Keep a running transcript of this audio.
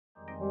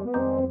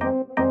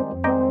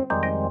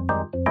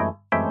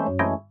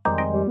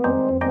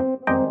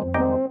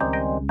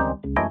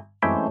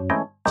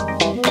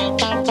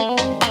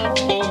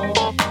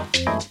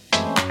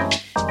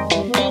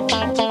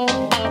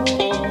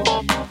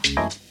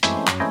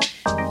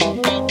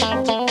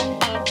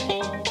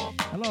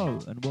Hello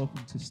and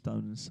welcome to Stone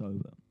and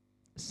Sober,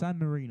 San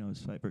Marino's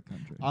favourite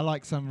country. I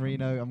like San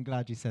Marino. I'm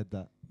glad you said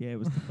that. Yeah, it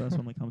was the first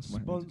one that comes to my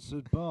head.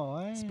 Sponsored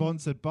by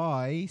Sponsored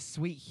by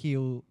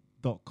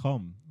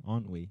sweetheal.com,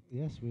 aren't we?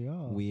 Yes, we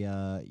are. We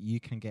you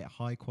can get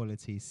high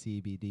quality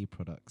CBD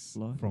products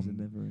Life is a from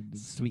never-ending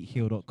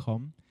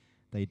sweetheal.com.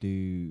 They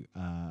do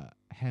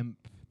hemp,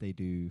 they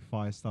do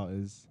fire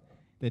starters,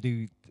 they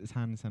do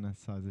hand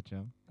sanitizer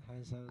gel,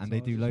 and they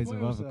do loads What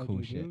of else other do cool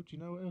they do? shit. Do you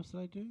know what else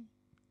they do?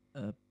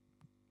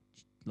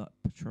 like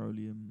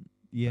petroleum.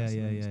 Yeah.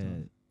 stuff.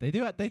 They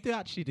do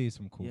actually do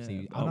some cool Yeah,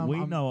 CBD. but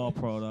we know our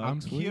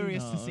products. I'm we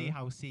curious to know. see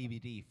how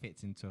CBD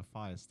fits into a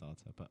fire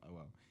starter, but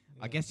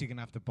I guess you're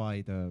gonna have to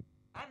buy the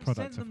And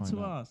product send them to to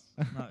find out. us.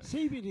 No.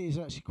 CBD is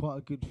actually quite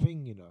a good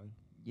thing, you know.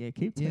 Yeah,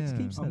 keep Yeah.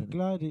 selling I'm it.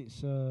 glad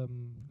it's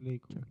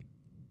legal.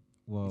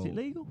 well. Is it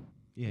legal?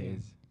 Yeah, Yeah. it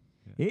is.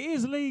 It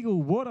is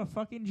legal. What a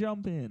fucking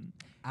jump in.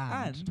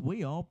 And, And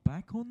we are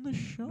back on the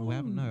show.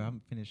 no, I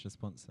haven't finished the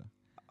sponsor.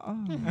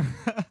 Oh.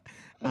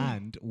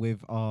 And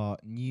with our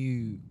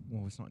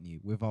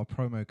with our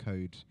promo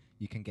code,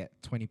 you can get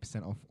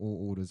 20% off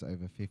all orders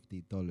over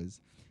 $50,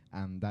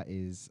 and that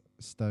is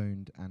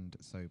Stoned and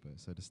Sober.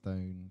 So the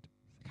Stoned,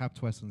 Cab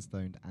Twist on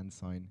Stoned, and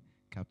sign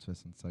Cab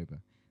Twist on Sober.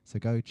 So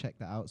go check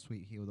that out,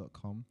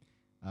 sweetheal.com.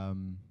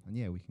 And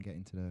yeah, we can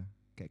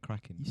get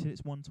cracking. You said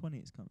it's 120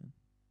 it's coming.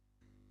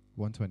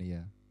 120,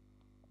 yeah.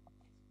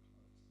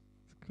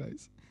 It's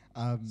close.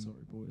 Sorry,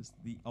 boys.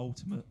 The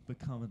ultimate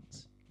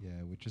becomance.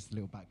 Yeah, with just a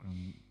little background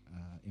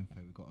info,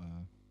 we've got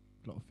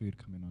a lot of food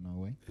coming on our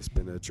way. It's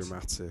been a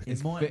dramatic.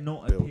 It might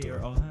not build appear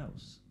at up. our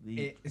house.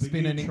 It's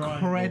been an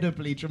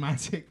incredibly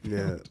dramatic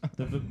Yeah. build.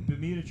 The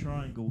Bermuda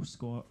Triangle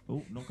squat.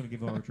 Oh, not going to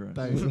give our address.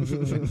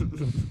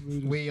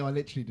 We are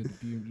literally the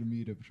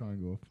Bermuda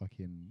Triangle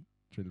fucking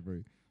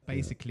Trillabru.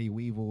 Basically,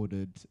 we've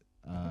ordered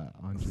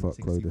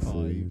Fuckload of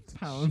food.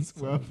 £165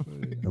 worth of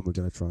food. And we're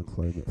going to try and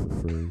claim it for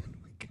free.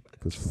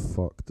 Because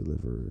fuck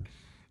delivery.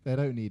 They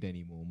don't need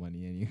any more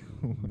money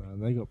anymore. No,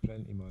 they got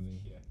plenty money.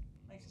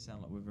 Makes it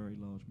sound like we're very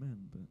large men,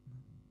 but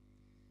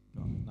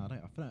No, I don't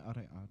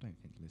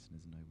think the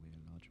listeners know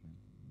we're large men.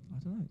 I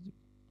don't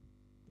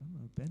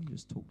know. Ben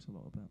just talks a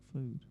lot about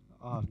food.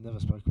 I've never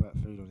spoke about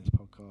food on this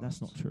podcast.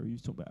 That's not true. You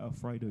talked about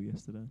Alfredo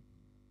yesterday.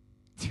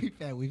 To be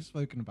fair, we've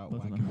spoken about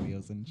Wasn't wagon I?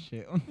 wheels and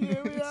shit on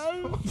Here we this are.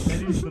 podcast.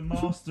 Ben is the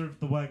master of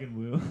the wagon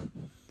wheel.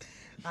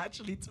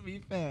 Actually, to be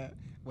fair,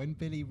 when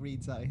Billy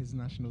reads out his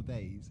national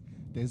days,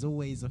 there's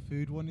always a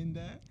food one in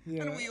there,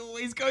 Yeah. and we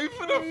always go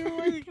for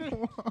the food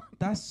one.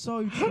 That's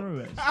so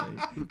true,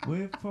 actually.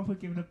 We're proper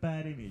giving a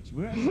bad image.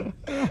 We're actually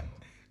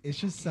It's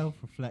just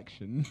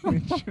self-reflection.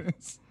 Which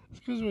is It's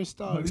because we're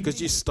stoned. It's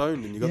because you're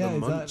stoned and you got Yeah, the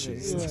exactly,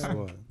 munchies. yeah. That's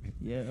why.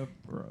 yeah,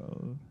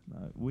 bro.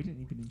 No, we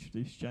didn't even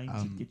introduce James.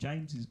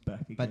 James is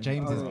back again. But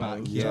James is Oh,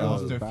 back yeah.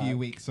 after James a is few back.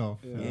 weeks off.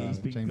 Yeah, He's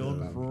been James is gone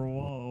back. for a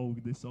while.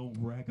 This old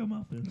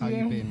ragamuffin. How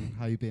Yeah. you been?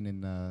 How you been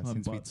in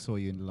since we back. saw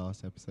you in the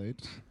last episode?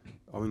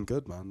 I've been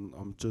good, man.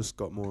 I'm just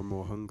got more and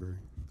more hungry.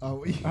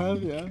 Oh,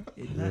 Yeah.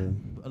 In that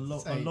Yeah.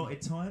 Same.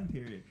 allotted time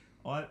period.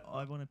 I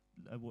want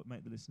to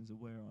make the listeners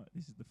aware.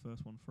 This is the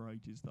first one for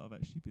ages that I've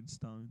actually been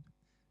stoned.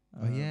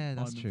 Oh yeah,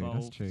 that's I'm true. That's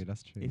involved. true.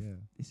 That's true. If- Yeah.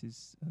 This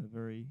is a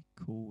very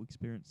cool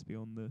experience to be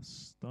on the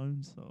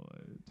stone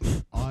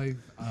side.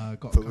 I've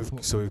got. But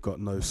we've got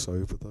no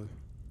sober though.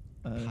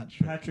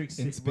 Patrick's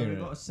in we've spirit.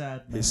 got a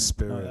sad man. His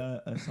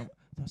spirit. Did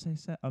I say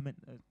sad? I meant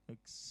a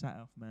sat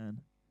off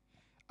man.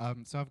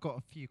 So I've got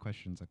a few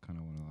questions I kind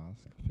of want to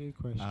ask. A few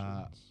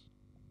questions.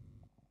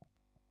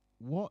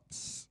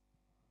 What's?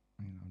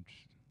 I mean,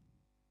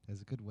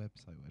 there's a good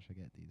website where should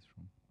I get these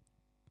from?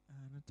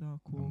 And a dog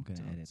I'm walked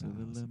gonna up edit to that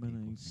the out so people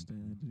lemonade think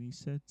stand, and he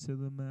said to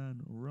the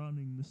man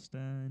running the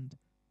stand,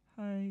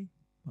 "Hey,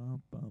 ba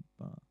ba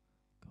ba,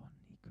 got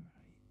any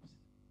grapes?"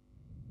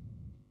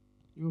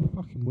 You're a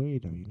fucking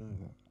weirdo, you know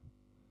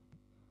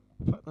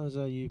that. Fuck knows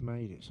how you've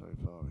made it so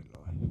far in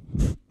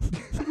life.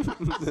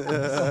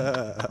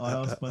 I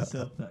ask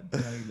myself that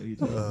daily.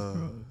 Jesus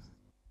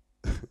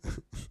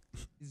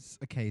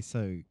Christ. Okay,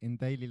 so in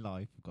daily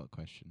life, I've got a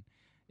question.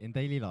 In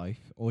daily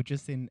life, or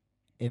just in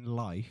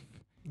life,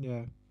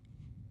 Yeah.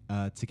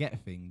 to get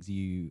things,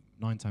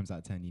 9 times out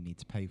of 10 you need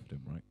to pay for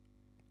them, right?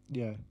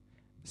 Yeah.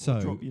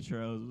 So Drop your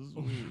trousers.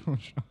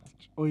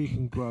 Or you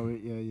can grow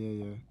it,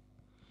 yeah.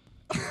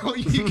 oh,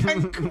 you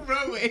can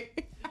grow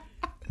it.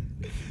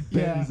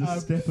 Ben is a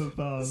step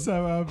above.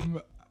 So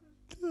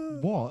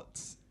what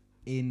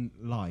in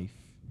life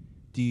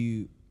do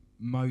you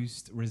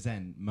most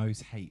resent,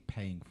 most hate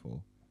paying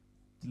for?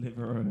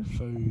 Deliveroo.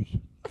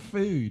 Food.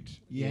 Food.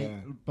 Yeah. Yeah.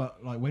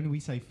 But like when we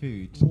say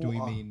food, Water. do we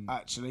mean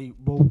Actually,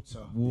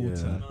 water. water? Yeah.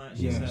 Can I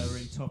actually say Yes. a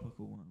really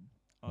topical one?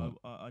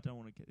 I don't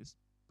want to get this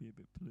be a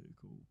bit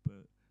political,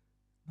 but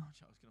No, I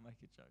was going to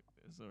make a joke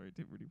there. Sorry, it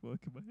didn't really work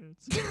in my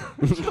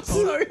head.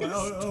 Sorry.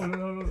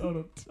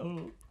 Hold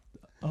on.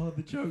 Oh,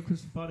 the joke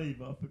was funny,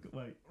 but I forgot.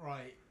 Wait.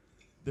 Right.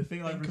 The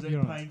thing I Think of resent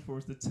your paying for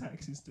is the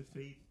taxes to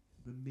feed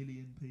the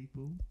million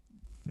people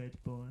fed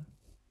by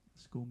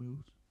school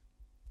meals.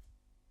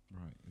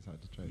 Right. Is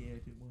that the joke? Yeah,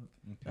 it didn't work.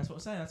 Okay. That's what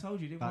I'm saying. I told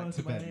you, it didn't Back work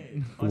to in my Ben.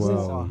 head. I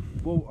Well,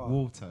 said Water.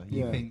 Water.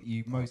 You Yeah. think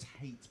you most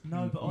hate?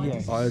 no, but I Yeah.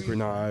 disagree. I agree.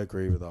 No, I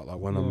agree with that. Like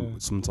when Yeah. I'm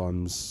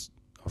sometimes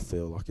I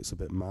feel like it's a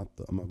bit mad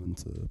that I'm having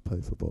to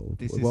pay for bottled.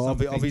 This is Well,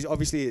 something-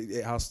 obviously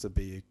it has to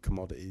be a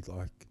commodity.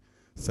 Like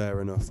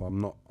fair enough. I'm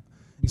not.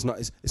 It's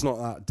not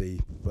that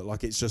deep, but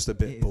like it's just a It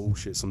bit is.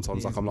 bullshit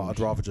sometimes. It Like is I'm like I'd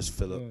bullshit. rather just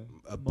fill up Yeah.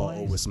 a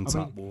bottle with some I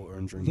tap mean, water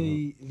and drink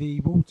it. The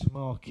water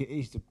market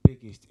is the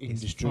biggest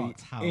It's industry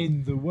fucked how-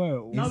 in the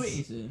world. No, it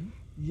isn't.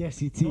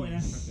 Yes, it Not in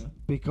is. Africa.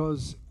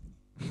 Because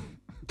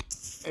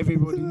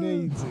everybody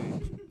needs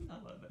it. I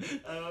like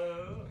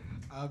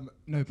that.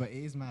 No, but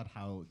it is mad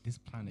how this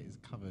planet is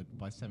covered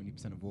by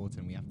 70% of water,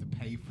 and we have to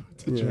pay for it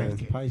to Yeah.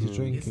 drink it. Pay to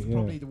drink It's it, yeah.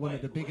 probably one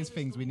of Wait, the where biggest does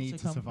things the we need water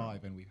to come from?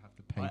 survive, and we have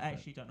to pay. I for it.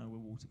 actually don't know where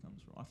water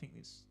comes from. I think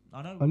it's.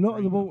 I know. A lot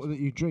of the rain water comes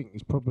that you drink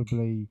is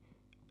probably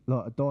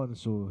like a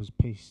dinosaur has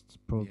pissed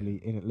probably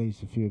in at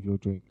least a few of your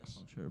That's drinks.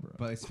 not true, bro.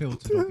 But it's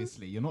filtered,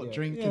 obviously. You're not Yeah.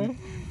 drinking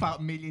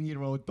about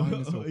million-year-old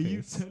dinosaur Are you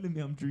piss. telling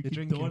me I'm You're drinking?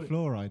 drinking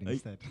fluoride you-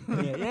 instead.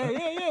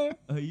 yeah.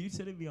 Are you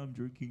telling me I'm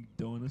drinking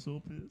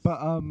dinosaur piss?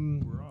 But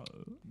bro.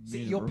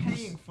 See, you're minerals.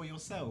 paying for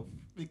yourself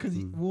because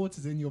Mm.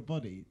 water's in your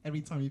body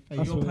every time you pay.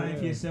 That's You're what- paying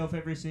for yeah. yourself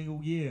every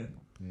single year.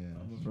 Yeah.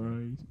 I'm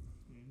afraid.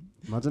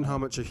 Imagine how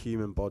much a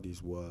human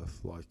body's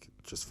worth, like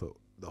just for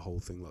the whole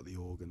thing, like the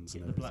organs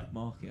Get and the everything. black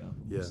market up.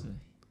 Yeah. Obviously.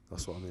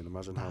 That's what I mean.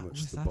 Imagine how That much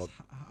was- the that's body.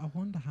 I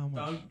wonder how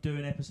much. Don't do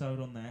an episode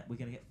on that. We're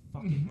gonna get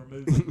fucking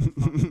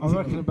removed. I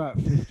reckon about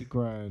 50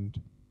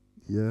 grand.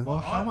 Yeah. Well,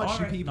 how much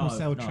do reckon- people no,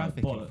 sell no,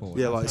 trafficking bollocks. for?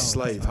 Yeah, That's like how-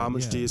 slave. How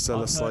much do you sell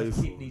a I've slave heard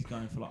for? kidneys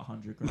going for like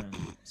 100 grand.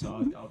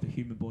 So the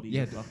human body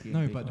Yeah, is lucky. no,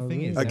 and but big. the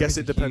thing is, I there guess is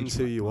it a depends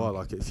huge who you are.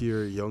 market. Like if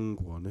you're a young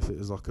one, if it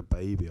was like a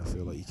baby, I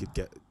feel like you could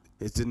get.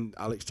 It didn't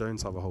Alex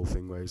Jones have a whole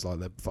thing where he's like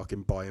they're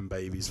fucking buying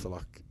babies for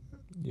like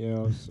Yeah,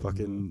 I was,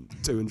 fucking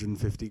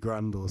 250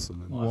 grand or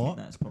something Well, I What? think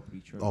that's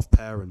probably true. off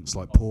parents,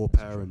 like I poor think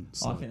that's true.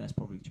 parents. I like, think that's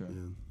probably true.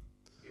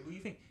 yeah. Well,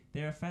 you think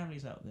there are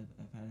families out there that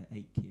have had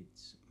 8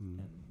 kids, Mm.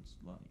 and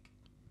like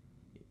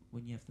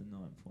when you have the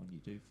 9th one, you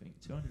do think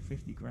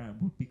 250 grand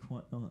would be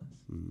quite nice.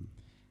 Mm.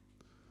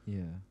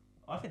 Yeah.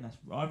 I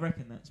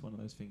reckon that's one of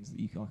those things that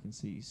I can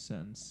see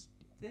certain.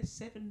 There's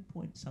 7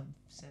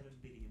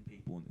 billion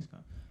people in this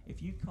country.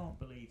 If you can't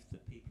believe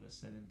that people are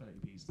selling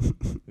babies, then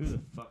who the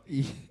fuck?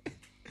 There's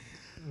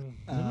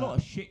a lot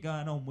of shit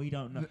going on we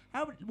don't know.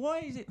 Why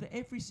is it that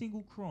every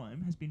single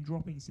crime has been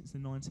dropping since the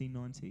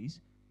 1990s?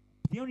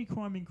 The only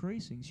crime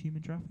increasing is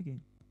human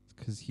trafficking.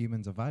 Because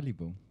humans are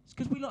valuable. It's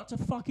because we like to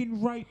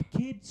fucking rape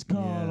kids, Yeah,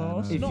 I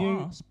Carlos. know. If Not you-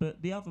 us,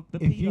 but the other,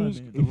 the if you pedo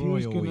was, men. if you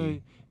was royal gonna,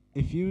 we.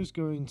 if you was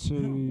going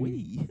to,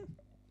 we.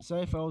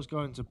 say if I was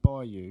going to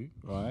buy you,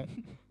 right?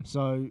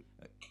 So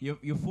You're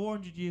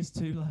 400 years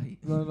too late.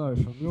 no,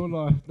 from your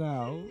life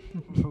now,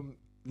 from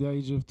the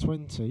age of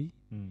 20,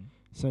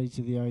 say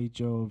to the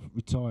age of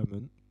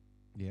retirement,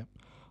 Yeah.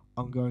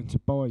 I'm going to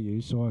buy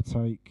you. So I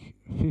take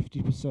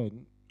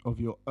 50% of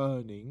your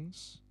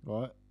earnings,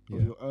 right? Of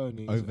Yeah. your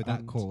earnings Over that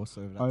and course,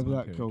 over that over time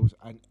that period. course,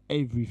 and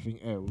everything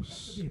That'd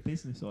else, be a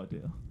business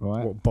idea.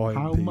 right? What buying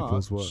how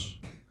people's much?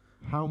 work?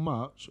 How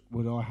much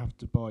would I have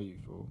to buy you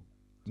for?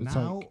 To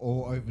Now take?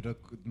 or over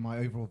my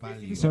overall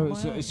value? So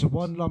my it's a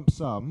one lump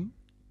sum.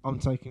 I'm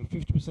taking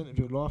 50% of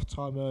your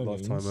lifetime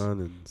earnings, Lifetime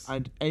earnings.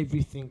 and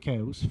everything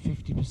else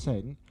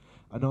 50%,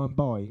 and I'm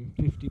buying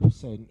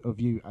 50% of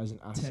you as an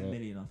 10 asset.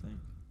 million, I think.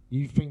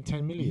 You think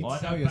 10 million? You'd I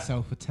sell don't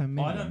yourself for 10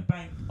 million. I don't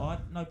bank.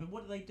 No, but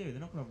what do they do? They're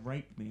not going to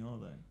rape me, are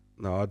they?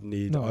 No, I'd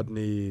need No.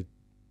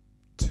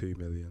 2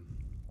 million.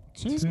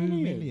 2 2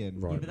 million? million.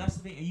 Right. Yeah, but that's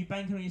the thing. Are you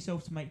banking on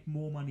yourself to make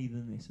more money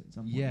than this at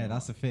some point? Yeah,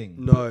 that's the thing.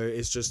 No,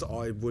 it's just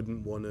I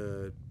wouldn't want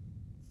to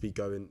be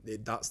going.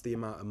 That's the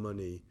amount of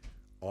money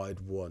I'd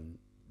want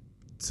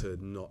to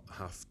not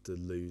have to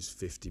lose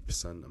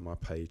 50% of my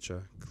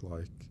paycheck,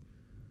 like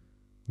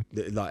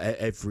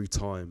every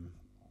time.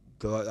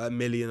 'Cause, like, a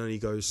million only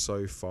goes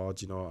so far.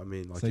 Do you know what I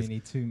mean? Like, So you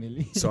need 2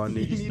 million. So I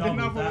need- you need Double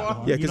another that one.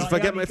 one. yeah, You because know, if I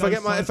get my it only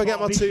goes so far. if I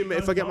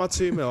get my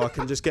 2 mil, I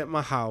can just get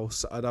my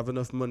house. I'd have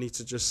enough money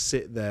to just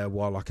sit there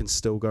while I can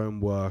still go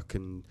and work,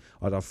 and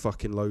I'd have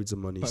fucking loads of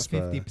money But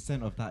spare.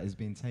 50% of that is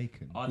being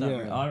taken. I don't.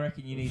 Yeah. I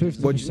reckon you need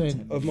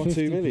 50% Of my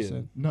 2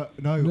 million? No,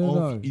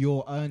 No.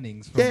 your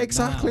earnings. From Yeah,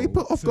 exactly. now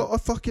But I've to- got a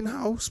fucking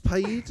house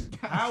paid.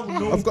 How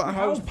I've got a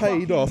house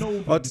paid off.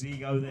 I'd did he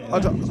go there?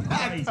 I'd- That's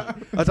crazy.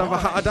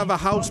 I'd have a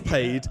house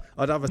paid.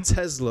 I'd have a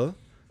Tesla with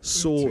 2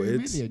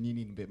 sorted. million, you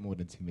need a bit more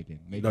than 2 million.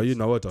 Maybe No, you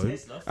know I don't.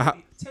 Tesla. I ha-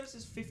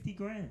 Tesla's 50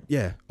 grand.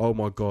 Yeah. Oh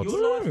my god.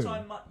 Your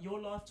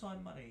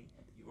lifetime money.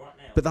 Right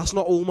now. But that's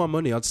not all my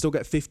money. I'd still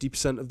get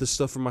 50% of the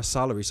stuff from my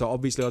salary. So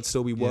obviously I'd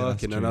still be Yeah, that's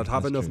working, and true, I'd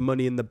have that's enough true.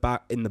 money in the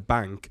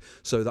bank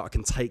so that I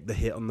can take the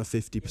hit on the Why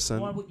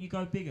 50%. wouldn't you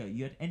go bigger?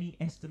 You had any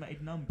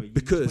estimated number. You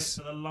Because- just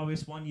went for the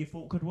lowest one you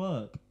thought could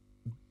work.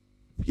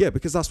 Yeah,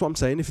 because that's what I'm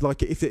saying. If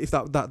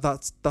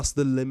that's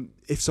the limit.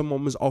 If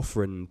someone was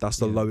offering, that's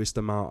the Yeah. lowest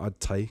amount I'd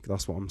take.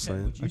 That's what I'm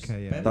saying. would you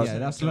Okay, yeah. better Yeah,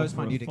 that's the go lowest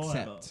for amount a you'd fiver?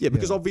 accept. Yeah,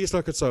 because Yeah. obviously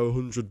I could say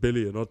 100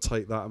 billion. I'd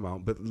take that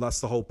amount, but that's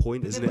the whole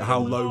point, But isn't then it? we How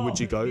all low laugh, would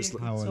you it'd go? be a It's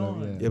good How low,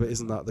 time. yeah. Yeah, but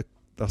isn't that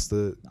that's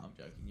the No, I'm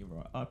joking. You're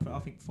right. I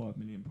think 5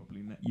 million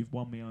probably. You've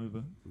won me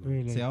over.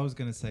 Really? See, I was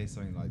gonna say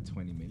something like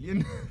 20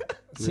 million.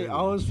 See,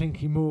 I was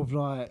thinking more of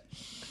like,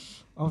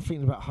 I'm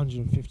thinking about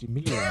 150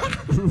 million.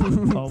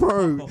 Oh,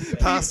 Bro, fuck off, Ben.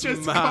 that's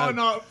mad.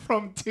 up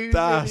from 2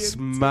 That's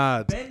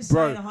mad, Ben's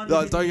bro. saying 100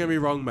 Don't get me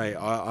million. wrong, mate.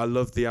 I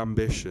love the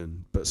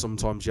ambition, but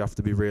sometimes you have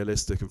to be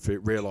realistic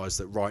and realise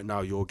that right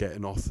now you're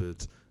getting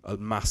offered a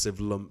massive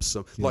lump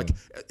sum. Yeah. Like,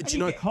 do you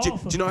know? you get Do,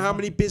 half do you know of how the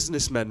many money.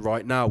 businessmen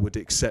right now would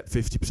accept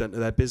 50% of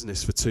their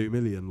business for 2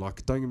 million?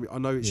 Like, don't get me. I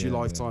know it's your Yeah,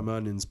 lifetime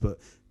earnings, but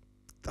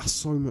that's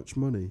so much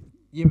money.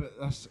 Yeah, but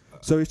that's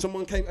So if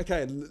someone came,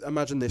 okay,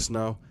 imagine this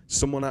now.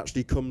 Someone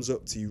actually comes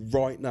up to you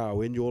right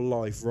now in your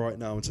life right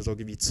now and says, "I'll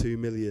give you 2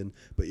 million,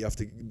 but you have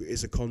to."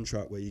 It's a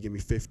contract where you give me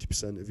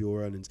 50% of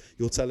your earnings.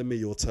 You're telling me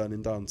you're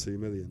turning down 2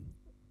 million?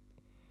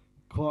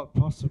 quite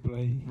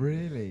possibly.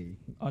 Really?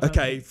 I don't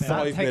Okay, think Ben-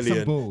 5 takes some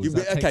million. balls, You-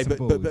 that takes okay,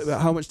 some but balls.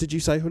 how much did you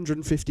say?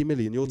 150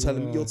 million. You're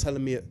Yeah.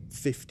 telling me at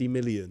 50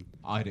 million.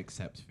 I'd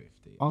accept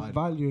 50. I'm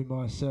valuing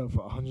myself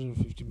at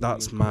 150 million.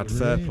 That's mad. quid.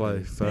 Fair Really? play.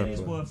 Ben Fair is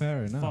play. worth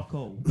Fair enough. fuck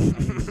all.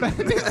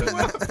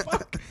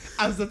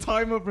 As the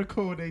time of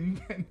recording,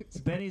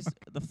 Ben is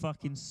the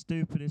fucking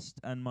stupidest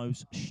and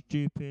most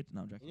stupid.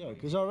 No, I'm joking. Yeah,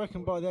 because I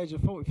reckon by the age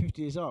of 40,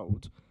 50 years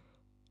old,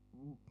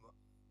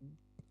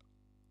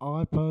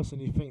 I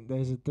personally think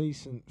there's a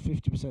decent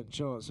 50%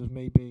 chance of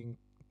me being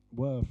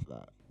worth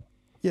that.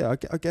 Yeah,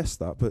 I guess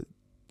that, but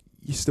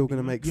you're still going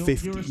to make You're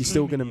 50. You're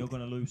still assuming going you're to.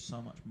 going to lose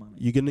so much money.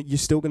 You're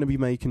still going to be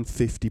making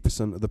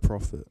 50% of the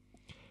profit.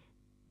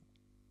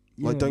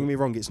 Like, don't get me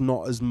wrong, it's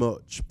not as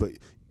much, but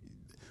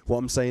what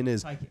I'm saying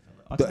is, Take it,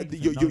 fella. I that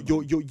take it for no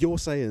money. you're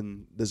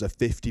saying there's a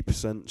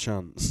 50%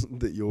 chance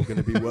that you're going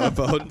to be worth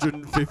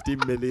 150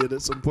 million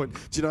at some point.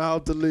 Do you know how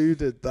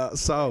deluded that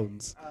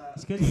sounds?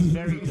 It's because he's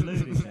very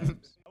deluded,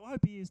 James. I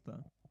hope he is,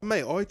 though.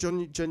 Mate, I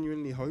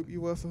genuinely hope you're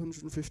worth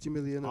 150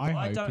 million. I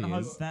I hope don't he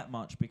hope is. that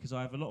much because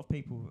I have a lot of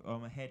people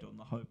ahead on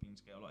the hoping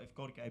scale. Like, if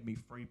God gave me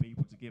 3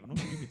 people to give, I'm not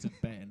going to give it to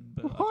Ben,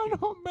 but I'd Why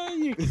give- not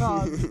me, you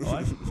cunt?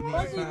 I think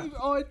That's that- an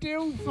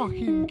ideal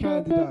fucking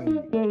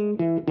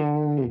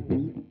candidate.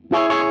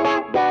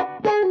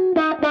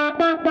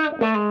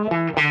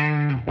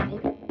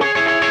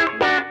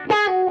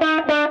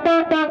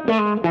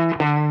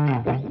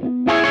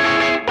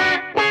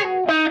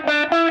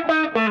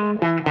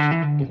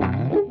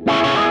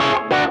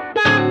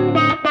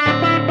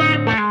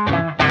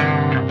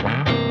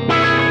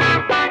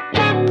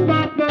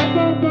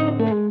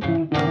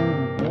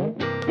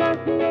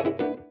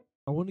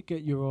 I want to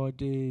get your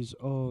ideas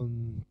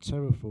on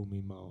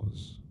terraforming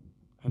Mars.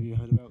 Have you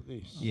heard about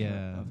this?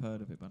 Yeah. I've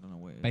heard of it, but I don't know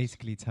where it is.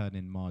 Basically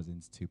turning Mars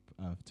into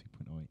 2.0.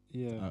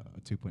 Yeah.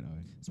 2.0.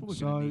 That's what we're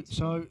gonna need to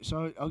do.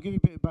 So I'll give you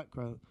a bit of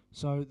background.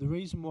 So the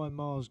reason why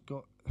Mars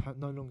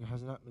no longer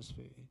has an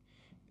atmosphere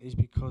is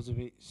because of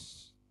the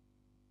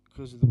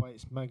way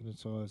it's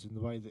magnetized and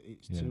the way that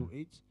it's Yeah.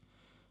 tilted.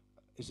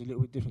 It's a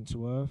little bit different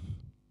to Earth.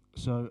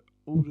 So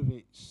all of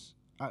its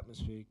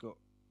atmosphere got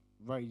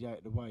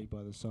radiated away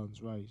by the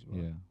sun's rays,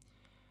 right? Yeah.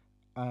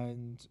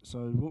 And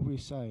so what we're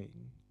saying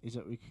is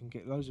that we can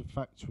get loads of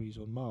factories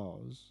on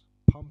Mars,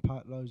 pump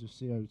out loads of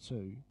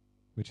CO2,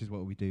 Which is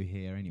what we do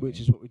here anyway. which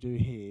is what we do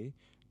here,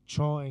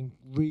 try and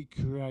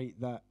recreate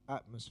that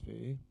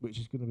atmosphere, which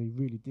is going to be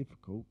really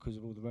difficult because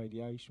of all the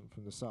radiation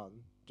from the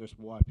sun, just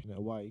wiping it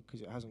away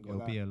because it hasn't got It'll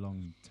that. be a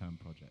long-term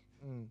project.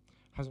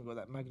 Hasn't got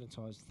that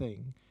magnetized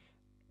thing.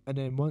 And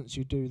then once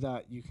you do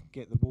that, you can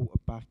get the water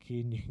back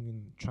in. You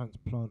can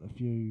transplant a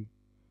few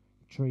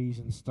trees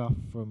and stuff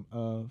from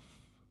Earth,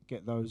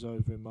 get those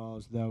over in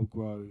Mars. They'll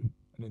grow,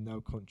 and then they'll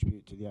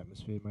contribute to the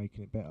atmosphere,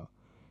 making it better.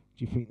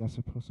 Do you think that's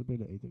a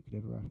possibility that could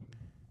ever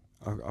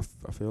happen?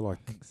 I feel like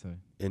I think so.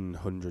 in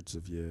hundreds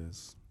of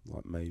years,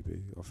 like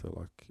maybe, I feel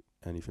like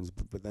anything's.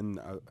 But then,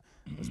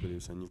 as Billy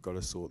was saying, you've got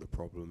to sort the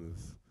problem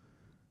of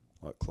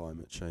like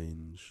climate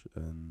change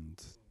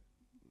and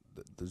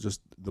there's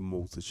just the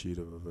multitude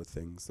of other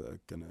things that are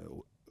gonna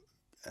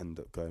end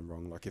up going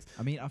wrong. Like if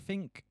I mean, I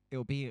think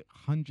it'll be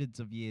hundreds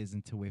of years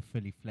until we're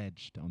fully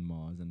fledged on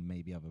Mars and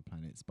maybe other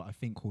planets. But I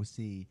think we'll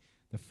see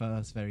the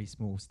first very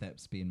small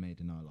steps being made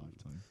in our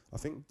lifetime. I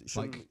think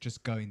Like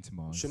just going to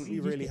Mars. shouldn't We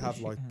we just really get the have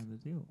shit like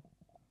handed deal.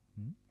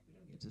 Hmm? We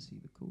don't get to see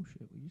the cool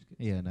shit. We just get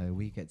to Yeah, no,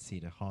 we get to see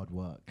the hard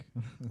work.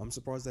 I'm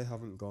surprised they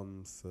haven't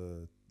gone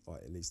for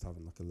like at least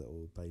having like a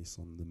little base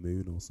on the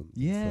moon or something.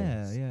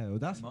 yeah, first. yeah. Well,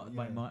 that's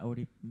They might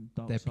already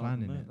dark They're side of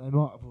planning the it. moon. They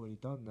might have already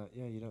done that.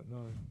 Yeah, you don't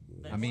know.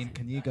 Yeah. I mean,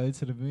 can you go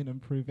to the moon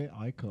and prove it?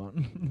 I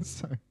can't.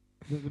 So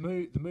The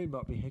moon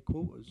might be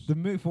headquarters. the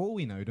moon, for all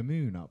we know, the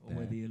moon up Or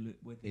where there.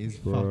 where the is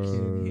Bro,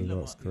 fucking Hitler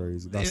that's might be.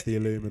 crazy. That's the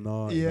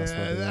Illuminati. Yeah, that's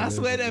where, that's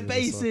where their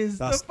base is.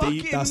 That's the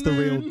deep. fucking That's the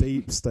real moon.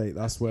 deep state.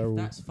 That's where If all.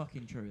 that's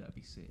fucking true, that'd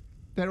be sick.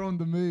 They're on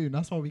the moon.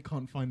 That's why we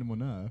can't find them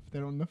on Earth.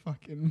 They're on the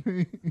fucking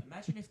moon.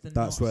 Imagine if the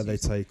That's where they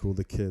Nazis- take all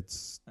the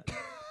kids,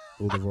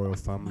 all the royal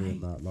family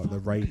and that. Like they're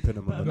raping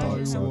them on the But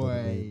dark side of the moon.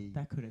 way.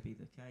 That could be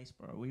the case,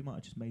 bro. We might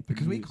have just made the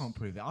Because we news. can't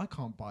prove it. I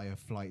can't buy a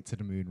flight to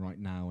the moon right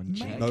now and Mate.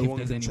 check No if one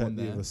there's can check anyone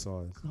the there. other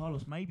side.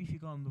 Carlos, maybe if you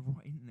go on the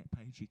right internet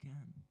page, you can.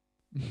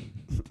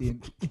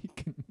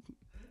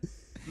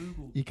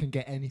 Google. You can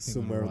get anything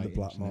Somewhere on on the the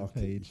black internet market,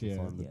 page. you can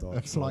Yeah, find the Yeah. dark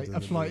a flight, side a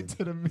of the flight moon.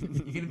 to the moon.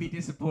 You're gonna be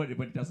disappointed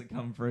when it doesn't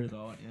come through,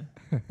 though, aren't you?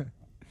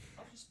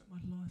 I've just spent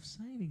my life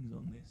savings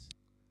on this.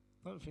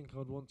 I don't think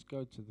I'd want to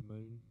go to the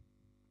moon.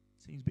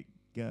 Seems a bit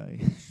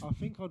gay. I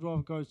think I'd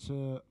rather go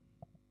to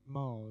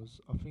Mars.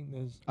 I think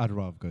there's I'd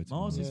rather go to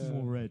Mars is Yeah.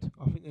 more red.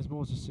 I think there's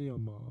more to see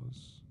on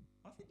Mars.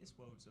 I think this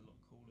world's a lot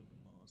cooler than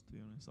Mars, to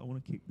be honest. I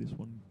want to keep this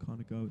one kind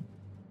of going.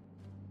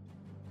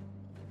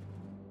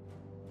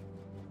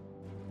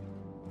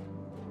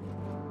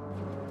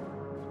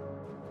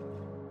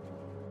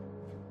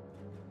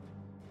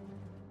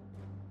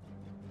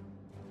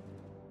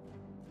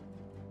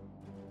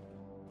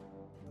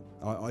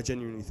 I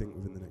genuinely think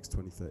within the next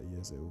 20, 30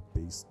 years it will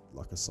be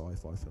like a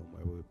sci-fi film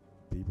where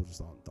people just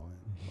aren't dying.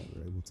 Like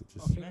we're able to I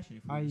just. think Imagine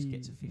if we just get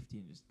I- to 50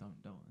 and just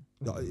don't die.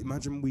 Like,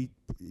 imagine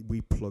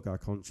we plug our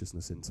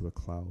consciousness into a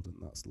cloud and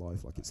that's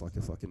life. Like it's like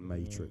a fucking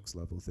Matrix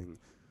level thing.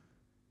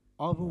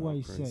 I've Oh,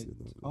 always crazy, said,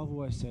 isn't it? I've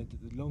always said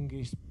that the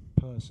longest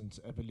person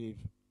to ever live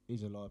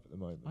is alive at the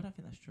moment. I don't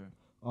think that's true.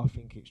 I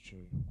think it's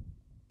true.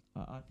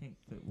 I think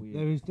that we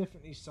There is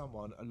definitely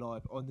someone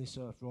alive on this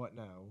earth right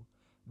now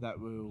that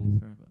will live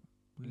forever.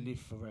 live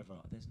forever.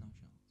 Oh, there's no chance.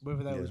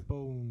 Whether they Yeah. was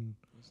born,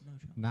 There's no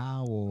chance.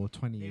 now or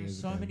 20 There years is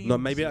so ago. many- No,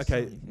 maybe It's so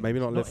okay, many things. maybe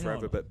not live Not in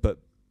forever, our but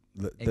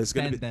there's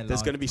gonna be Extend their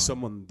there's gonna be lifetime.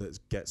 someone that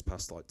gets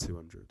past like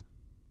 200.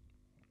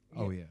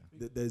 Oh yeah.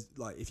 There's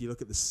like if you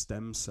look at the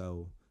stem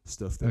cell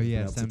stuff Oh, that they've yeah,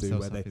 been able stem to do cell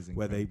where stuff they is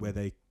where they incredible. where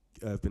they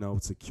have been able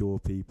to cure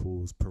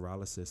people's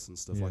paralysis and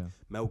stuff. Like Yeah.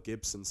 Mel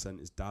Gibson sent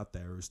his dad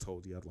there, who was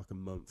told he had like a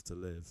month to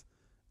live,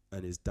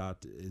 and his dad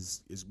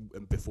is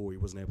and before he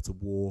wasn't able to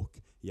walk.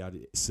 He had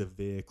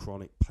severe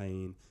chronic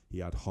pain. He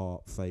had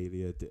heart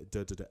failure.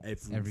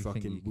 Every Everything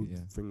fucking you could,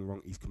 yeah. thing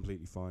wrong. He's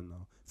completely fine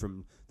now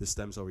from the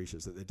stem cell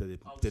research that they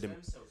did Oh, did him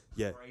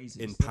yeah,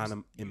 crazy. in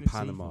Stem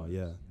Panama. cells.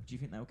 Yeah. Do you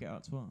think that'll get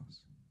out to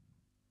us?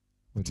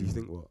 What Do you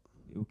think what?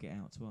 It will get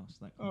out to us.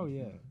 That kind oh of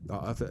yeah, thing.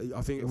 I think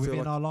I feel within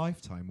like our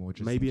lifetime or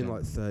just maybe in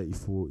general? like 30,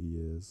 40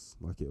 years,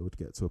 like it would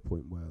get to a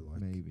point where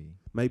like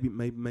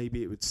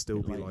maybe it would still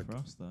Bit be late like for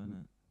us, though, isn't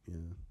it?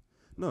 yeah.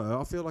 No,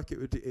 I feel like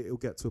it'll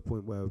get to a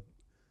point where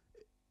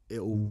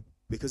it'll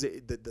because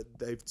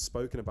they've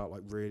spoken about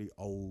like really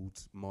old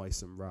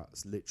mice and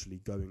rats literally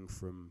going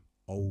from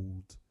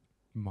old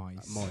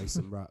mice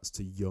and rats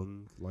to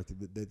young, like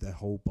their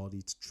whole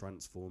body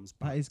transforms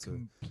back That is to.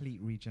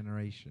 complete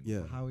regeneration.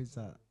 Yeah. How is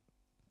that?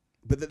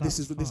 But this that's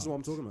is what I'm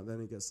fucked. talking about.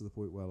 Then it gets to the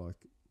point where like,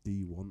 do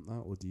you want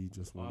that or do you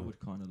just I want? would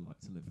kind of like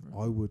to live forever.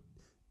 I would.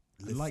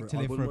 I'd like to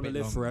I live wouldn't for a wanna bit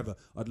live longer.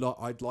 forever.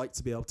 I'd like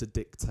to be able to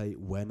dictate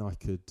when I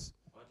could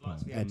I'd like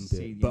to be able end to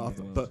see it. the But end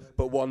of the world.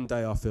 but one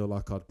day I feel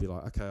like I'd be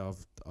like, okay,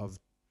 I've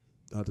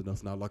had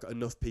enough now. Like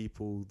enough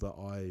people that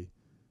I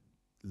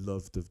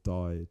loved have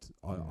died.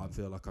 I Yeah.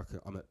 feel like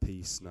I'm at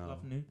peace now.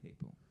 Love new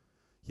people.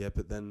 Yeah,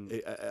 but then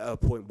at a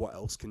point, what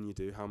else can you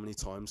do? How many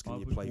times can I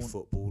you would play want-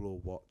 football or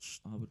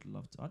watch? I would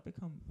love to. I'd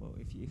become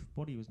if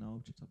body was no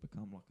object, I'd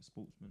become like a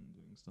sportsman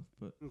doing stuff.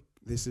 But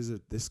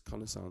This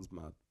kind of sounds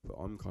mad, but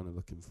I'm kind of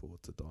looking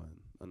forward to dying,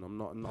 and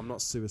I'm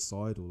not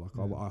suicidal. Like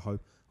Yeah.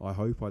 I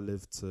hope I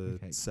live to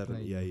Okay,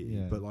 70, explain, 80,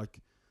 yeah. but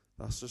like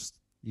that's just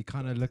You're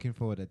kind of looking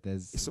forward that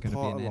there's it's a gonna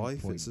part be of an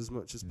life. end It's point. as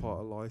much as Yeah. part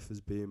of life as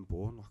being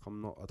born.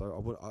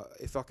 Like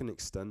if I can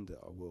extend it,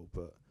 I will.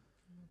 But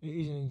it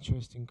is an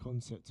interesting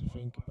concept to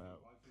think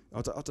about.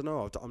 I don't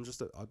know. I'm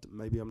just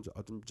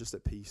I'm just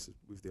at peace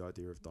with the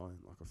idea of dying.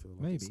 Like I feel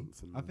like it's Maybe.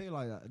 something. I feel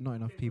like that not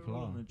enough people we're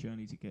all are. on a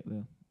journey to get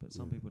there, but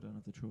some Yeah. people don't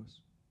have the choice.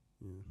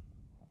 Yeah.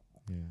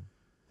 Yeah.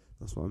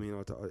 That's what I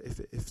mean.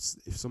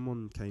 If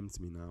someone came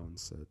to me now and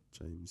said,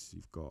 James,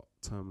 you've got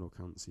terminal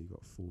cancer, you've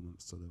got 4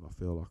 months to live, I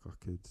feel like I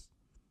could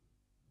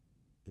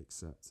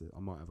accept it. I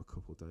might have a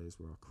couple of days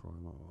where I cry,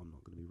 I'm like, oh, I'm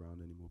not going to be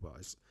around anymore.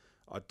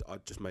 But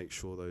I'd just make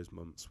sure those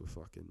months were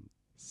fucking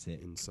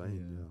Sick.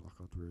 insane. Yeah, like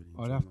I'd really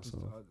I'd enjoy have to.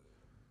 myself.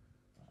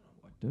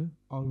 What I do?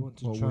 I want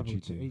to What would travel you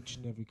to do? each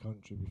and every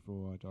country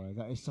before I die.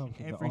 That is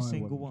something Every that I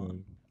single want to one?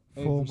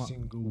 do. 4 Every mo-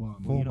 single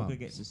one. Four You're not gonna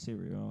get months. to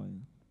Syria, are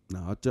you?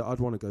 No, I'd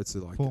want to go to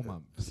like 4 a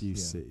months. few yeah.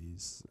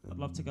 cities. I'd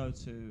love to go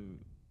to.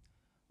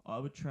 I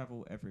would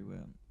travel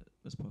everywhere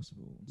as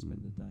possible and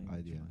spend the day. in each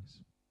Idea. place.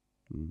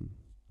 Mm.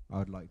 I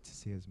would like to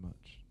see as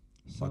much.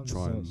 I'd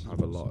try and Sunsets have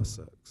a lot of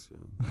also. sex.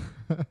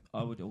 Yeah.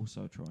 I would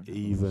also try and. have a-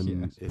 Even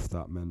Yeah. if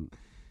that meant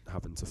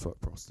having to fuck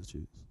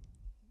prostitutes.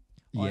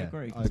 I Yeah,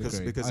 agree. I'd Because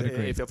agree. because I'd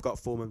agree. if I've got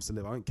 4 months to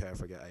live, I don't care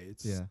if I get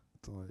AIDS. Yeah.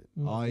 Like,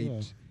 Mm,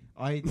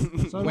 I'd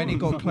yeah. So when what it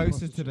got fucking closer to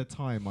prostitute? the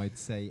time, I'd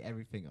say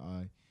everything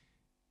I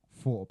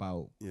thought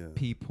about yeah.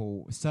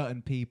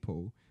 certain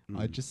people. Mm.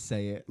 I'd just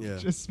say it, Yeah.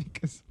 just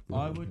because.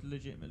 I would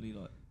legitimately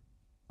like.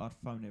 I'd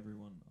phone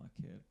everyone I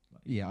cared.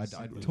 Like, Yeah, I'd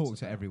siblings talk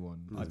to about.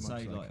 everyone. I'd I'd as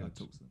much say as I like I'd could.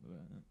 talk to them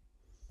about it.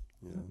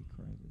 Yeah. That'd be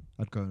crazy.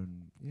 I'd go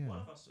and One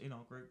of us in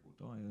our group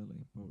will die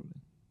early, probably.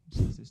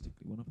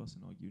 Statistically, one of us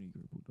in our uni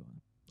group will die.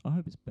 I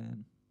hope it's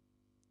Ben.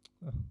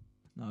 Oh.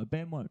 No,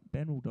 Ben won't.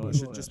 Ben will die. Well, it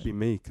should just be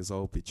me 'cause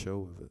I'll be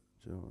chill with it.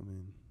 Do you know what I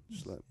mean?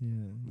 Just let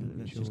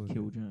Let's just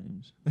kill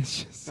James.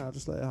 Let's just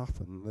just let it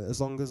happen. As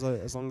long as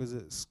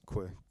it's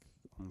quick,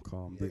 I'm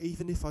calm. But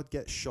even if I'd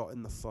get shot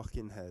in the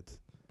fucking head,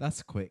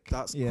 that's quick.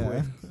 that's quick. Do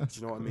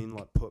you know what I mean?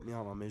 Like, put me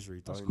out of my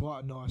misery. That's Don't.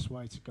 quite a nice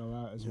way to go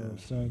out as well, Yeah.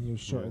 saying you're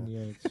shot in Yeah.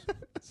 the head.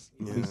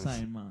 You'll Yeah. be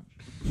saying much.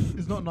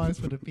 It's not nice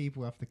for the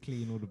people who have to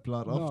clean all the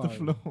blood off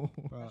the No. floor.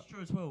 But That's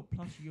true as well.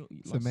 Plus,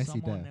 It's a messy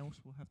someone death. else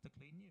will have to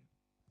clean you.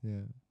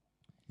 Yeah,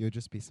 you'll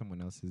just be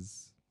someone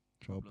else's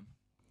job. Problem.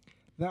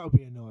 that would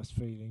be a nice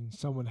feeling.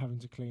 Someone having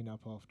to clean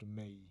up after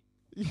me.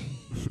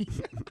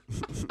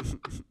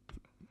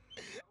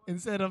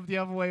 Instead of the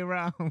other way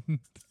around.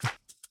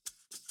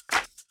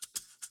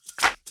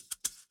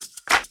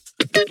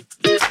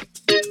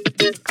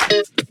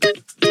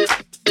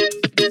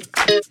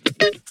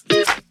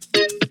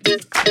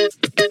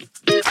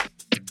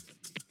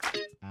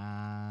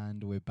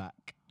 And we're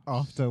back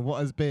after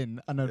what has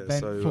been an Yeah,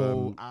 eventful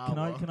so,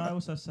 hour. Can I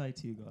also say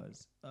to you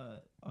guys, I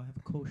have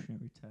a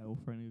cautionary tale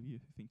for any of you who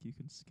think you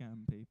can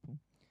scam people.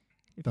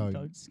 If Don't. you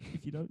don't,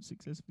 if you don't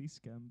successfully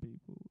scam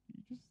people,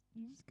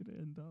 you're just gonna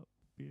end up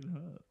being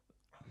hurt.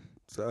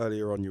 So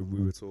earlier on,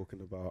 we were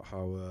talking about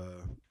how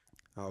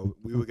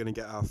we were going to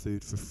get our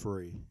food for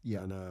free.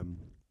 Yeah. And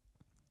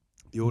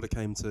the order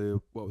came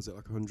to, what was it,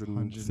 like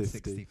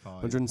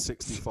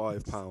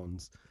 165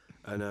 pounds.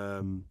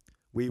 And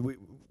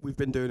we've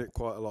been doing it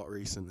quite a lot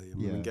recently, and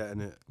we've been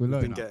getting it. We'll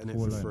We've been loan getting up, it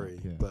we'll for loan free.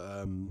 up, yeah.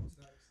 But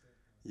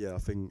yeah, I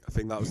think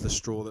that was the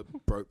straw that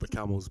broke the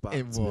camel's back.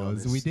 It to be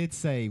was. We honest. did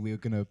say we were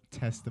going to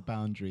test the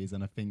boundaries,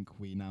 and I think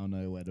we now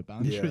know where the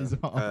boundaries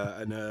are.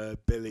 And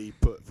Billy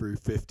put through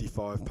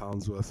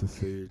 £55 worth of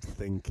food,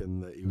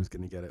 thinking that he was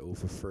going to get it all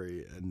for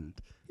free, and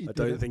I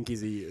don't think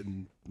he's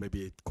eaten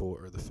maybe a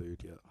quarter of the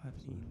food yet. I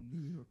haven't eaten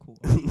nearly a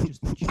quarter. I've eaten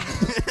just the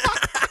chips.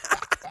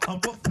 I've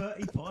got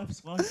 35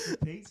 slices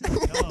of pizza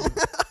to go.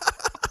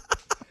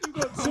 You've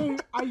got two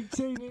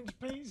 18-inch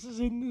pizzas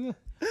in there.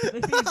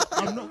 The thing is,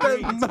 I'm not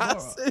going to eat it tomorrow.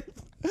 Massive.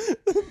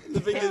 The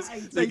thing is,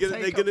 They they're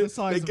take up the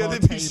size of gonna our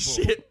be table.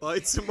 shit by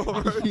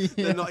tomorrow. Yeah.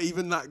 They're not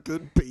even that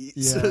good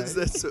pizzas. Yeah.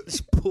 They're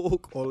such poor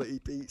quality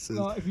pizzas.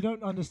 Like, if you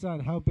don't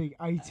understand how big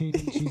 18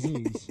 inches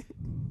is,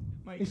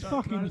 Mate, It's can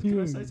fucking can I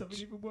huge. say something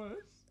even worse?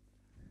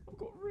 I've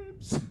got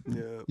ribs.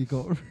 Yeah, You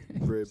got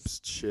ribs,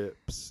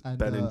 chips, And,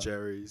 Ben and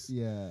Jerry's,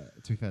 yeah.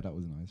 To be fair, that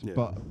was nice. Yeah.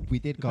 But we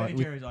did The go. Ben and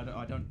Jerry's,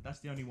 I don't. That's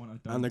the only one I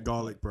don't. and the want.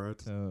 garlic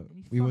bread. So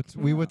Can you we were fuck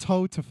me we were up?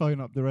 told to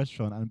phone up the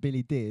restaurant, and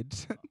Billy did,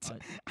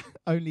 I-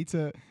 only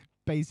to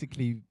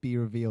basically be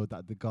revealed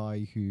that the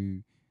guy who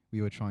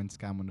we were trying to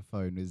scam on the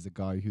phone is the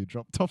guy who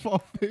dropped off our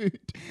food,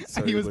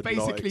 So and he was would not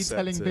basically accept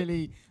telling it.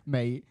 Billy,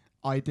 "Mate,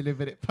 I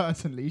delivered it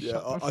personally." Yeah,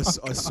 Shut the I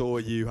fuck up. saw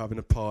you having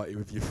a party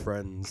with your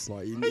friends.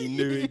 Like he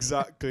knew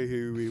exactly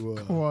who we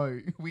were.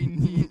 Quote: We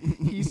knew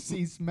he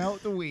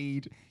smelt the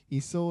weed. He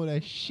saw the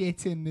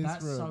shit in this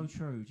That's so room.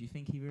 true. Do you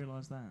think he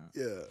realised that?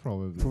 Yeah,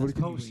 Probably. probably. That's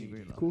course probably he what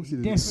did. Of course he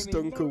did. He Definitely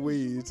stunk of knows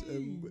weed, weed.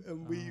 and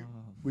Oh,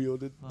 we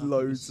ordered fuck,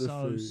 loads it's of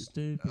so food.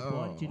 stupid.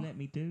 Why did you Oh. let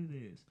me do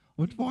this?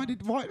 Why? No,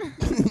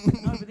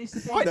 but this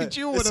is Why the did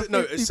you order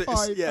no,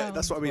 55 yeah,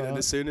 that's what I mean. And pounds,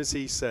 as soon as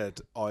he said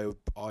I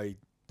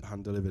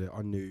hand delivered it,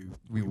 I knew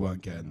we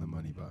weren't getting the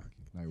money back.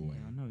 No Yeah, way.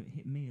 I know it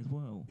hit me as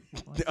well.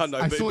 I know.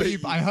 I but- saw but you.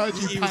 I heard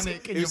you it was-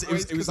 panic in It was, your it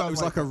was, voice it was, 'cause I it was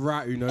was like a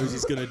rat who knows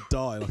he's gonna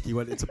die. Like he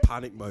went into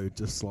panic mode,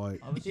 just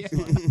like. I was just Yeah.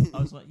 like, I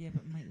was like, yeah,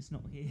 but mate, it's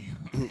not here.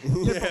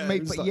 Yeah, but mate, it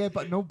was but like- yeah,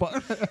 but no,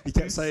 but He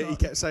kept saying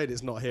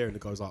it's not here, and the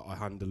guy's like, I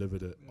hand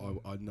delivered it.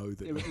 I know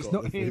that. Yeah, but you've it's got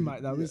not the here, food."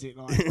 mate, though, Yeah. is it?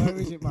 Like, where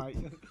is it, mate?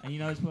 And you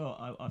know as well,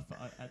 I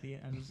at the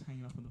end, I was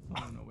hanging up on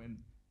the phone. I went,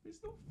 it's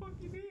not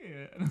fucking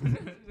here. And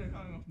I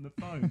hung up on the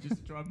phone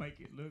just to try and make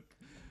it look,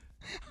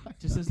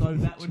 just as though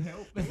that would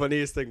help. The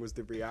funniest thing was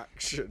the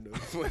reaction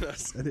of when I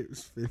said it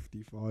was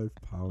 £55,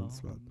 Oh,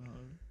 man. no.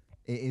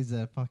 it is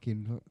a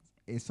fucking.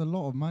 It's a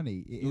lot of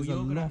money. It is a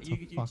lot you of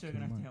two are fucking gonna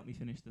have to money. help me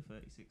finish the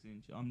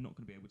 36-inch. I'm not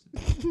gonna be able to do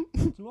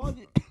it. So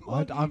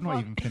why did I've not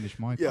even finished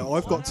my. Yeah, pizza.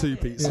 I've got two Why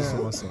not? pizzas Yeah. for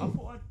I myself.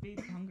 thought I'd be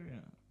hungrier.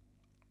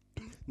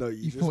 No,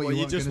 You thought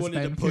you just weren't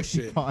wanted gonna to push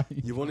spend it. 55.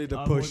 You wanted to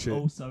I push was it.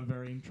 also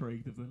very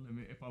intrigued of the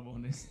limit, if I'm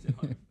honest. the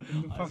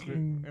I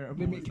fucking was-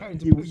 limit came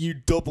to You, push? you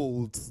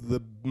doubled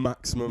the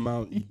maximum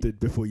amount you did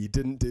before. You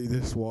didn't do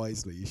this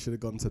wisely. You should have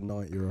gone to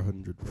 90 or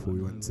 100 before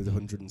we went to the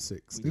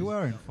 160. We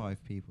were in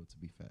 5 people, to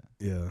be fair,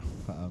 Yeah.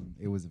 but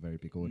it was a very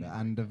big order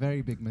and a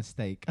very big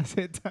mistake, as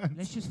it turns.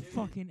 Let's just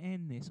fucking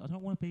end this. I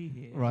don't want to be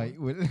here. Right,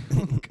 we'll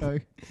go.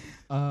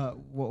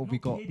 What have we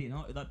got? Kidding,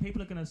 like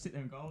people are gonna sit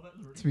there and go, "Oh, that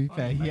was really To be funny,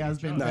 fair, he make a has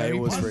been joke." No, very it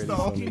was pissed really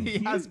off. funny. He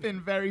has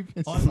been very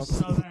pissed I was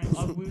so off.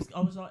 angry. I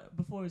was like,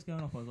 before he was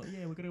going off, I was like,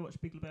 yeah, we're gonna watch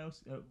Big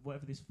Lebowski,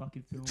 whatever this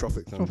fucking film.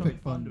 Tropic is. Thunder.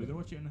 Tropic Thunder. Thunder. We're gonna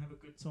watch it and have a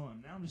good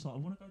time. Now I'm just like, I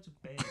want to go to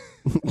bed.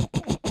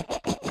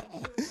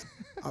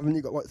 Haven't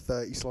you got like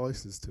 30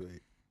 slices to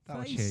eat?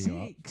 That'll cheer you up.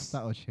 36.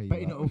 That'll cheer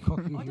Bet you you're not up. all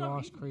cocky I with your don't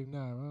ice even- cream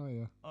now, are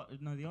you?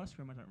 No, the ice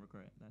cream I don't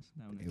regret. That's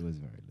now. It was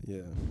very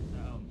lit. Yeah.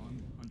 I'm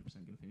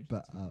 100% gonna finish.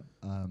 But that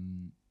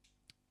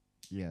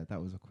yeah,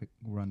 that was a quick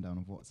rundown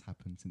of what's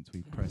happened since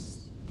we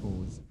pressed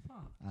pause.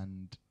 Fuck.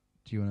 And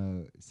do you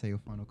want to say your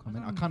final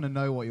comment? I don't- kind of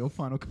know what your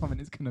final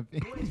comment is going to be.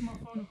 What is my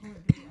final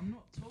comment? I'm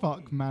not talking.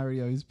 Fuck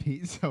Mario's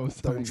pizza or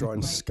something. Don't try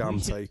and Mate, scam we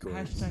should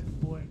takeaways. Hashtag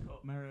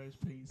boycott Mario's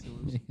pizza.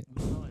 Yeah.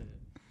 We'll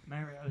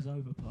Mario's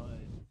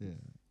overpaid. Yeah.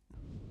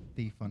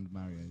 Defund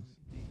Mario's.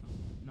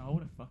 No, I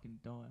want to fucking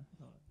die.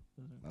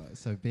 Like,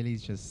 So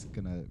Billy's just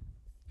going to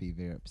be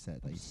very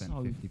upset that he spent So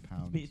 £50,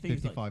 but the thing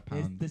is, like,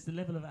 £55. there's the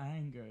level of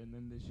anger, and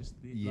then there's just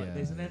the Yeah,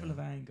 there's a level yeah. of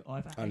anger.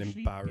 I've And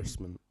actually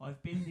embarrassment.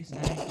 I've been this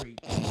angry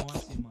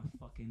twice in my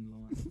fucking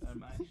life.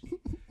 Actually,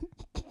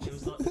 it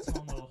was like the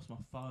time I lost my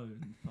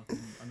phone. Fucking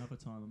another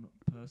time, I'm not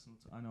personal,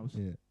 and I was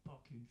Yeah.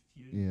 fucking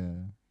furious.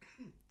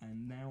 Yeah.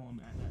 And now I'm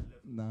at that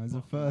level. No, it's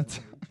a fucking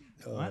third.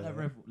 level. I'm at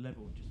that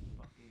level, of just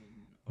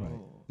fucking. Right.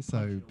 Oh, So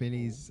punch your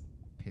Billy's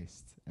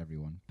pissed,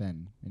 everyone.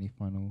 Ben, any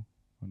final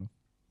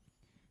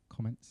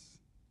comments?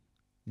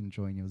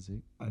 Enjoying your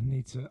zoo? I am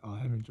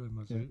enjoying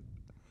my Yeah. soup.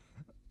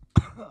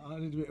 I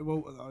need a bit of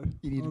water though.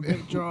 You need I'm a a bit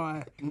bit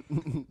dry.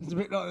 It's a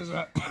bit like this,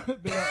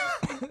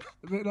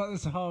 a bit like the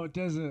Sahara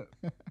Desert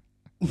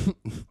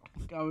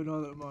going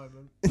on at the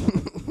moment.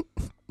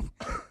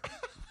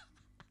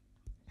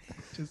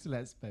 Just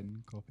let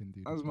Ben cop and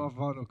do. That's my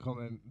final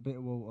comment. Bit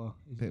of water.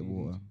 is Bit of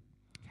needed. water.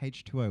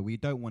 H2O. We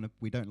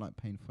don't like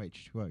paying for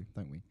H2O,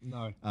 don't we?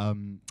 No.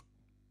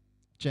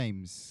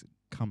 James,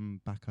 come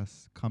back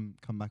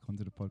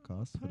onto the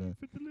podcast for the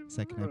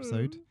second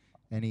episode.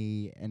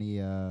 Any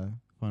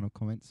final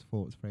comments,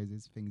 thoughts,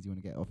 phrases, things you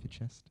want to get off your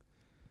chest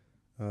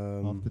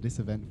after this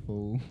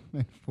eventful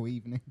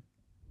evening?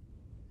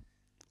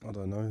 I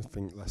don't know. I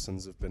think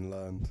lessons have been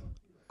learned.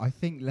 I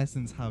think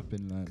lessons have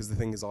been learned. Because the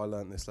thing is, I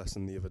learnt this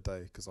lesson the other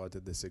day because I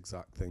did this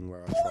exact thing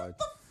where I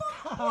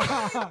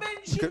tried.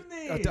 mention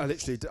this. I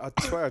literally, I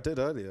swear I did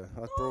earlier.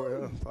 I brought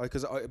it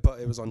up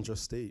but it was on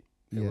Just Eat.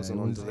 It wasn't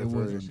on It was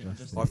delivery. on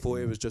Just I Eat, thought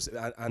yeah. it was just,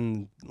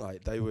 and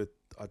like they were,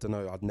 I don't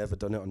know, I'd never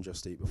done it on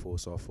Just Eat before,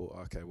 so I thought,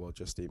 okay, well,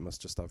 Just Eat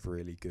must just have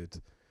really good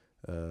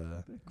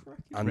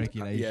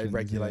and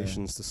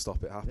regulations to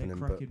stop it happening.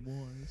 But cracking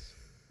wise.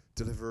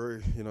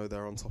 Deliveroo,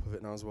 they're on top of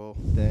it now as well.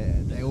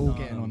 They're all No.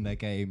 getting on their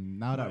game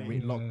now that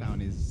Mate,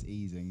 lockdown is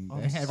easing.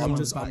 I'm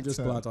everyone's I'm back just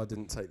to- glad I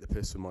didn't take the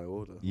piss with my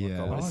order.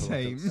 Yeah, I went for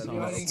same. You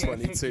only get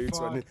 22,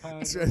 20.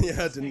 £55.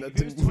 Yeah, I If didn't.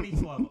 it was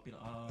 25, I'd be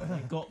like, oh,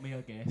 you got me,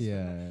 I guess.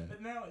 Yeah.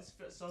 But now it's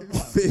so high. I'm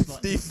just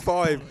like,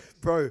 55,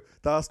 bro.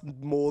 That's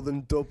more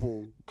than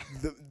double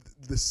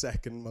the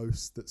second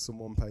most that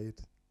someone paid.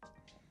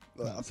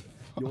 Like, That's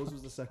yours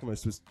was the second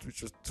most,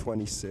 which was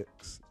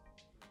 26.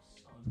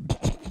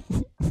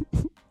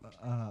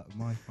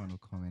 my final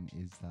comment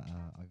is that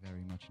I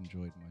very much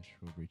enjoyed my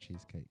strawberry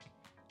cheesecake,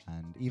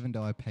 and even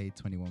though I paid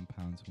 £21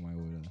 for my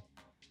order,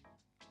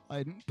 I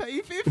didn't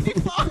pay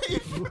 55.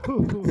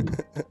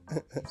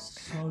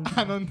 So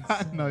And on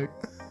that note,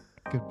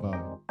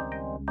 goodbye.